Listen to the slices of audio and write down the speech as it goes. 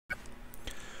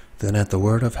Then at the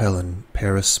word of Helen,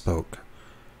 Paris spoke.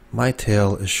 My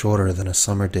tale is shorter than a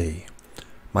summer day.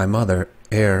 My mother,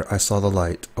 ere I saw the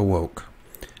light, awoke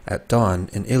at dawn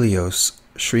in Ilios,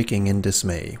 shrieking in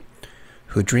dismay,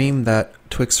 who dreamed that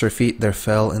 'twixt her feet there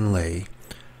fell and lay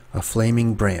a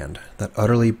flaming brand that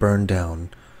utterly burned down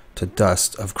to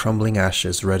dust of crumbling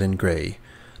ashes red and gray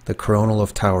the coronal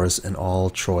of towers in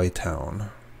all Troy town.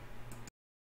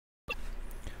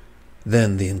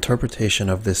 Then the interpretation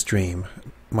of this dream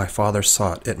my father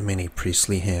sought at many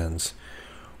priestly hands,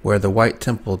 where the white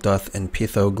temple doth in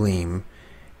Pytho gleam,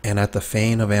 and at the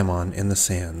fane of Ammon in the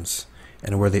sands,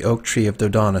 and where the oak tree of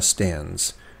Dodona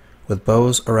stands, with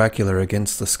bows oracular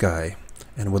against the sky,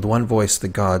 and with one voice the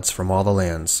gods from all the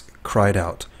lands cried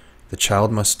out, The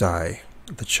child must die,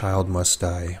 the child must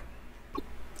die.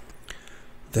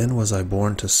 Then was I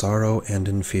born to sorrow and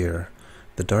in fear.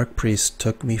 The dark priest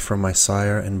took me from my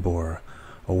sire and bore,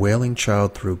 a wailing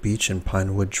child through beech and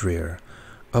pine wood drear,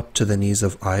 up to the knees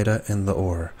of Ida and the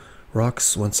Ore,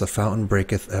 rocks whence a fountain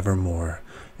breaketh evermore,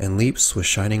 and leaps with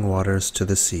shining waters to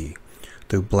the sea,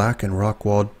 through black and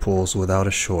rock-walled pools without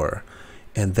a shore,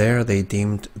 and there they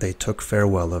deemed they took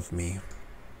farewell of me.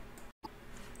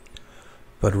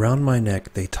 But round my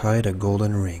neck they tied a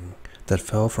golden ring, that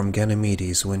fell from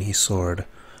Ganymedes when he soared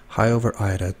high over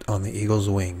Ida on the eagle's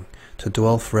wing, to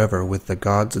dwell forever with the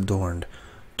gods adorned,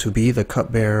 to be the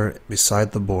cupbearer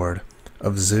beside the board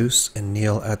of Zeus and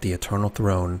kneel at the eternal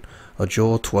throne. A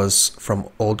jewel 'twas from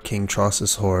old King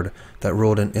Tros' hoard that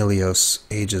ruled in Ilios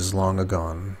ages long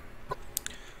agone.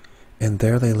 And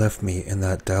there they left me in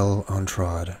that dell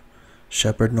untrod.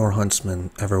 Shepherd nor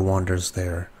huntsman ever wanders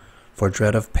there, for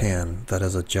dread of Pan, that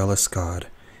is a jealous god.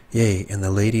 Yea, and the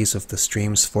ladies of the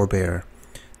streams forbear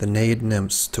the naiad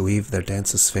nymphs to weave their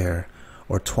dances fair,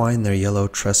 or twine their yellow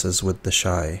tresses with the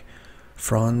shy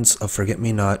fronds of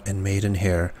forget-me-not and maiden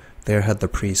hair. There had the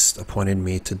priest appointed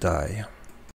me to die.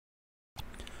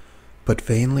 But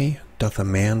vainly doth a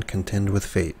man contend with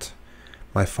fate.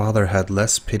 My father had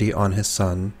less pity on his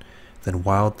son than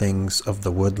wild things of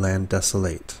the woodland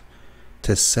desolate.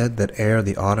 'Tis said that ere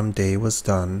the autumn day was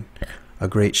done, a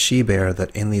great she-bear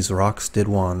that in these rocks did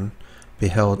won,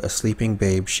 beheld a sleeping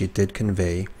babe she did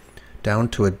convey, down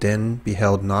to a den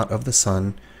beheld not of the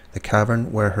sun, the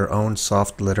cavern where her own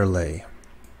soft litter lay.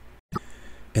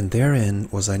 And therein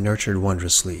was I nurtured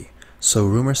wondrously. So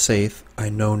rumour saith, I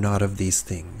know not of these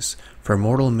things, for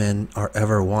mortal men are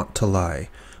ever wont to lie,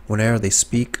 whene'er they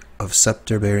speak of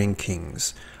sceptre-bearing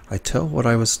kings. I tell what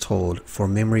I was told, for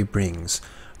memory brings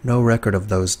no record of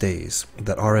those days,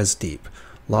 that are as deep,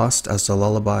 lost as the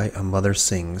lullaby a mother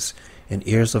sings in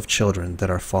ears of children that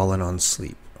are fallen on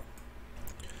sleep.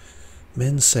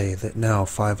 Men say that now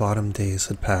 5 autumn days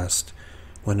had passed,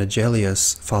 when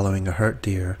Agellius, following a hurt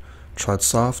deer, trod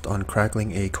soft on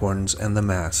crackling acorns and the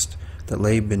mast that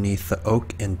lay beneath the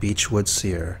oak and beech-wood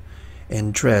sere,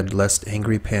 in dread lest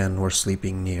angry Pan were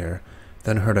sleeping near,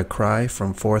 then heard a cry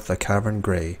from forth a cavern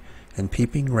grey, and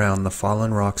peeping round the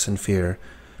fallen rocks in fear,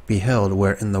 beheld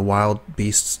where in the wild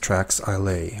beast's tracks I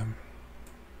lay.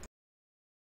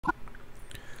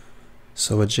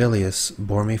 So Agellius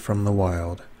bore me from the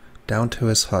wild, down to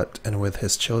his hut, and with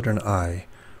his children I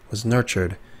was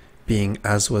nurtured, being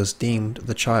as was deemed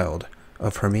the child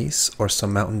of Hermes or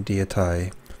some mountain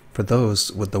deity, for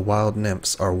those with the wild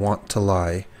nymphs are wont to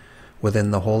lie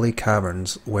within the holy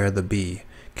caverns, where the bee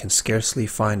can scarcely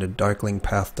find a darkling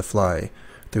path to fly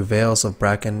through vales of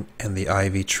bracken and the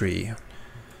ivy tree.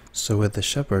 So with the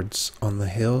shepherds on the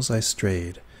hills I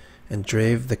strayed, and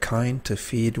drave the kine to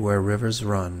feed where rivers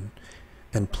run,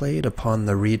 and played upon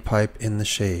the reed pipe in the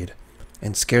shade,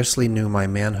 and scarcely knew my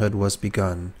manhood was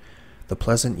begun, the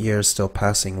pleasant years still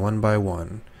passing one by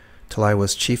one, till I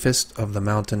was chiefest of the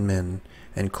mountain men,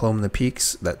 and clomb the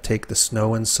peaks that take the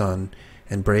snow and sun,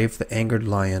 and braved the angered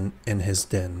lion in his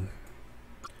den.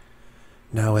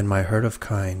 Now in my herd of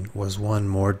kine was one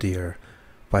more dear,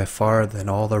 by far than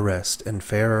all the rest, and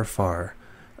fairer far,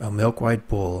 a milk-white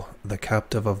bull, the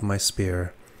captive of my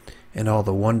spear, and all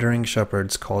the wondering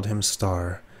shepherds called him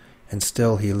Star, and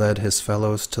still he led his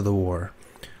fellows to the war.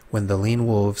 When the lean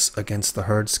wolves against the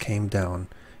herds came down,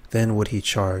 then would he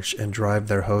charge and drive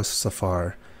their hosts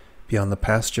afar, beyond the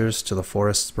pastures to the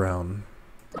forests brown.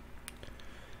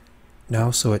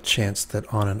 Now so it chanced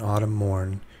that on an autumn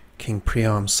morn, King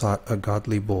Priam sought a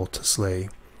godly bull to slay,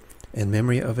 in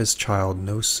memory of his child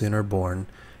no sooner born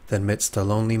than midst the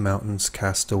lonely mountains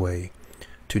cast away,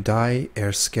 to die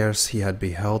ere scarce he had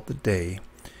beheld the day.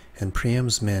 And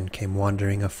Priam's men came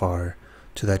wandering afar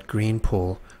to that green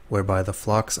pool where by the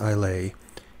flocks I lay,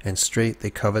 and straight they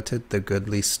coveted the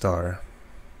goodly Star.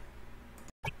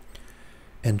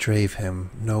 and drave him,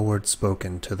 no word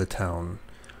spoken, to the town.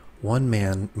 One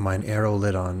man mine arrow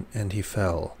lit on, and he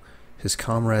fell. His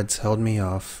comrades held me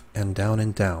off, and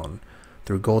down,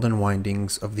 through golden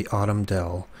windings of the autumn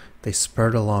dell, they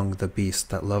spurred along the beast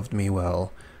that loved me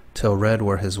well, till red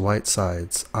were his white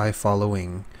sides, I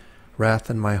following,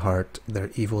 wrath in my heart their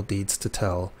evil deeds to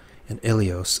tell, in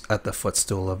Ilios at the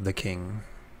footstool of the king.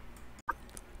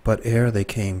 But ere they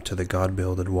came to the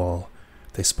god-builded wall,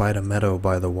 they spied a meadow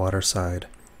by the waterside,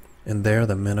 and there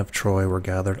the men of Troy were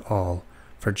gathered all,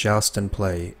 for joust and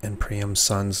play, and Priam's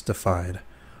sons defied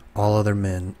all other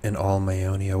men in all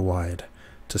Maeonia wide,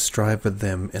 to strive with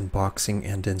them in boxing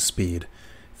and in speed.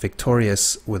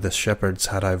 Victorious with the shepherds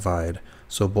had I vied,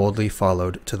 so boldly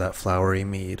followed to that flowery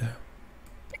mead.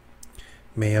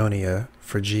 Maeonia,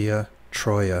 Phrygia,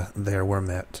 Troia there were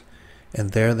met,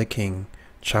 and there the king,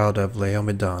 child of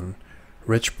Laomedon,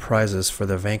 rich prizes for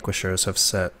the vanquishers have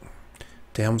set.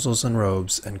 Damsels in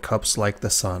robes and cups like the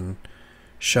sun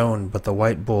shone, but the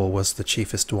white bull was the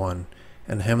chiefest one,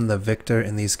 and him the victor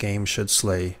in these games should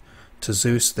slay, to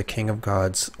Zeus the king of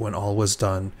gods when all was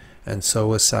done, and so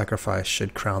with sacrifice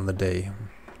should crown the day.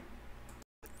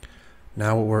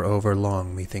 Now it were over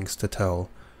long, methinks, to tell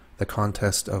the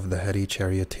contest of the heady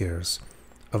charioteers,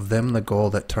 of them the goal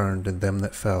that turned and them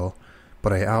that fell,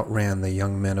 but I outran the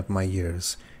young men of my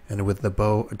years, and with the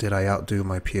bow did I outdo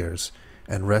my peers,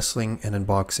 and wrestling and in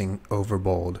boxing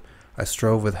overbold, I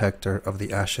strove with Hector of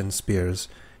the ashen spears,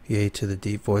 yea, to the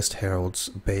deep-voiced heralds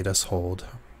bade us hold.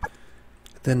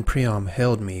 Then Priam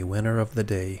hailed me winner of the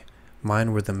day,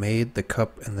 mine were the maid, the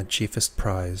cup, and the chiefest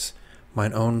prize,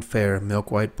 mine own fair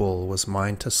milk-white bull was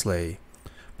mine to slay.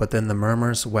 But then the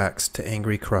murmurs waxed to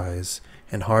angry cries,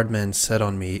 and hard men set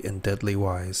on me in deadly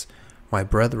wise. My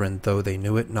brethren, though they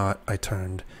knew it not, I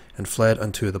turned, and fled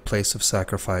unto the place of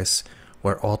sacrifice,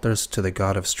 where altars to the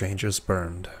god of strangers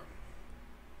burned.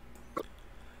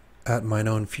 At mine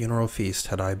own funeral feast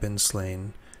had I been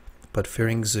slain, but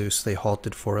fearing Zeus they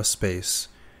halted for a space,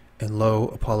 and lo,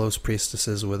 Apollo's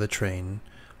priestesses with a train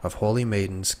of holy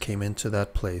maidens came into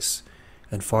that place,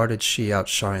 and far did she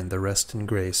outshine the rest in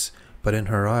grace, but in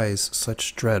her eyes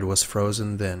such dread was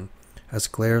frozen then, as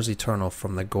glares eternal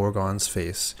from the Gorgon's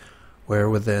face, where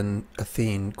within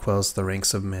Athene quells the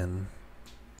ranks of men.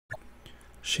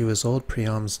 She was old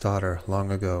Priam's daughter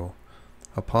long ago.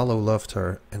 Apollo loved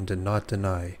her, and did not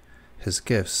deny his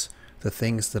gifts, the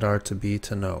things that are to be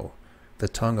to know, the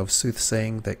tongue of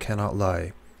soothsaying that cannot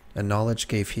lie, and knowledge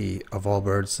gave he of all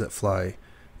birds that fly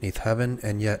neath heaven,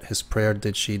 and yet his prayer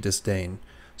did she disdain,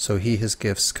 so he his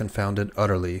gifts confounded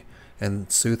utterly,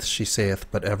 and sooth she saith,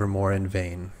 but evermore in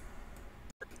vain.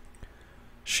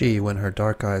 She, when her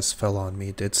dark eyes fell on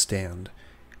me, did stand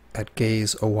at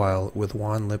gaze a while with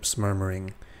wan lips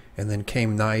murmuring, and then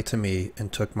came nigh to me,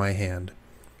 and took my hand,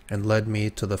 and led me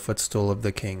to the footstool of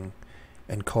the king,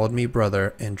 and called me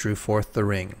brother, and drew forth the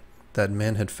ring that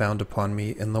men had found upon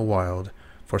me in the wild,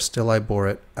 for still I bore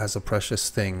it as a precious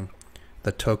thing,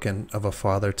 the token of a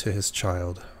father to his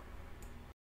child.